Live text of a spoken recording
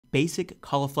basic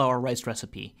cauliflower rice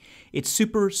recipe. It's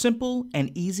super simple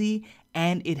and easy,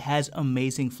 and it has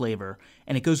amazing flavor.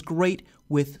 And it goes great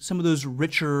with some of those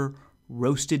richer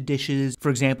roasted dishes. For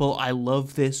example, I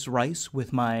love this rice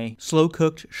with my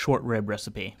slow-cooked short rib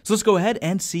recipe. So let's go ahead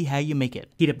and see how you make it.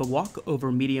 Heat up a wok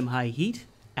over medium-high heat,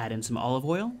 add in some olive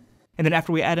oil. And then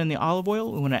after we add in the olive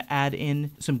oil, we want to add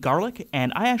in some garlic.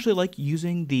 And I actually like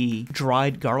using the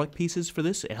dried garlic pieces for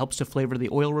this. It helps to flavor the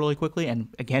oil really quickly. And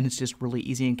again, it's just really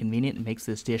easy and convenient. It makes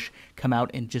this dish come out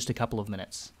in just a couple of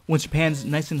minutes. Once your pan's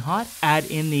nice and hot, add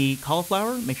in the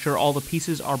cauliflower. Make sure all the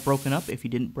pieces are broken up if you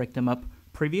didn't break them up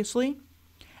previously.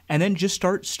 And then just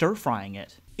start stir-frying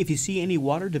it. If you see any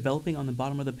water developing on the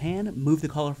bottom of the pan, move the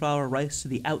cauliflower rice to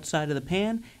the outside of the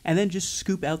pan, and then just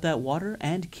scoop out that water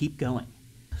and keep going.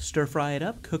 Stir fry it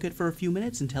up, cook it for a few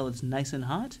minutes until it's nice and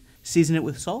hot, season it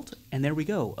with salt, and there we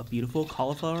go, a beautiful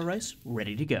cauliflower rice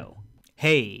ready to go.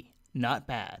 Hey, not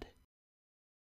bad.